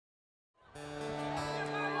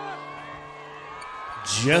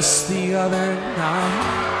Just the other night,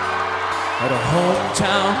 at a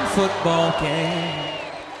hometown football game,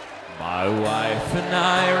 my wife and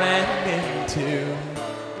I ran into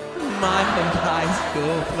my high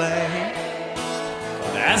school play.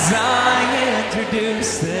 And as I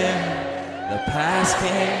introduced them, the past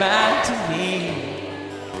came back to me,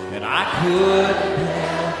 and I couldn't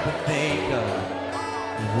help but think of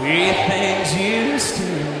the way things used to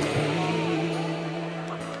be.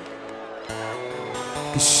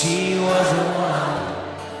 'Cause she was the one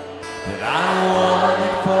that I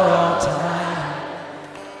wanted for all time,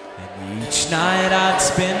 and each night I'd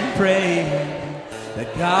spend praying that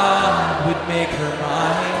God would make her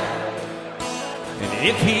mine. And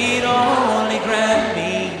if he'd only grant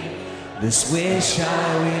me this wish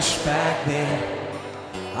I wish back then,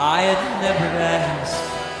 I had never asked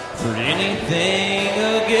for anything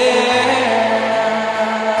again.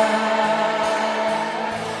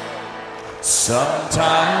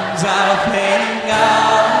 Sometimes I thank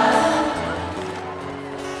God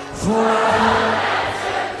for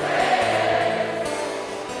answered prayers,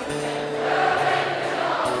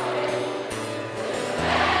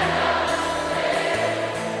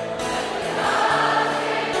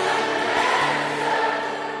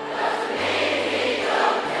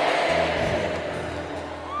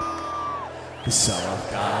 some of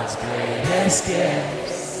God's greatest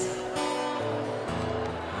gifts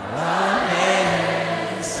are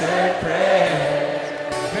answered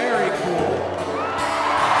prayers. Very cool.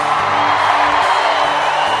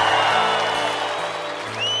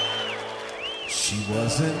 She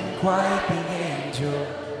wasn't quite the angel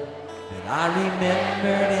that I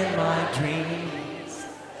remembered in my dreams.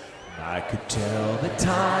 I could tell the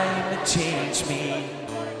time had changed me.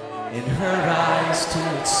 In her eyes too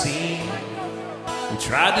it seemed. We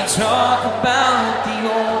tried to talk about the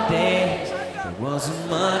old days. There wasn't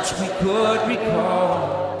much we could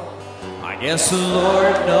recall. I guess the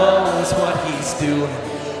Lord knows what he's doing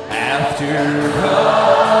after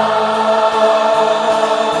all.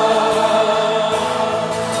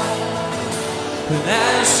 And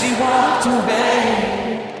as she walked away,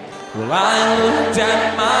 well, I looked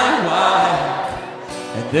at my wife,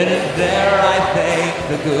 and then and there I thanked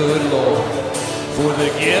the good Lord for the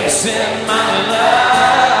gifts in my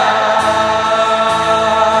life.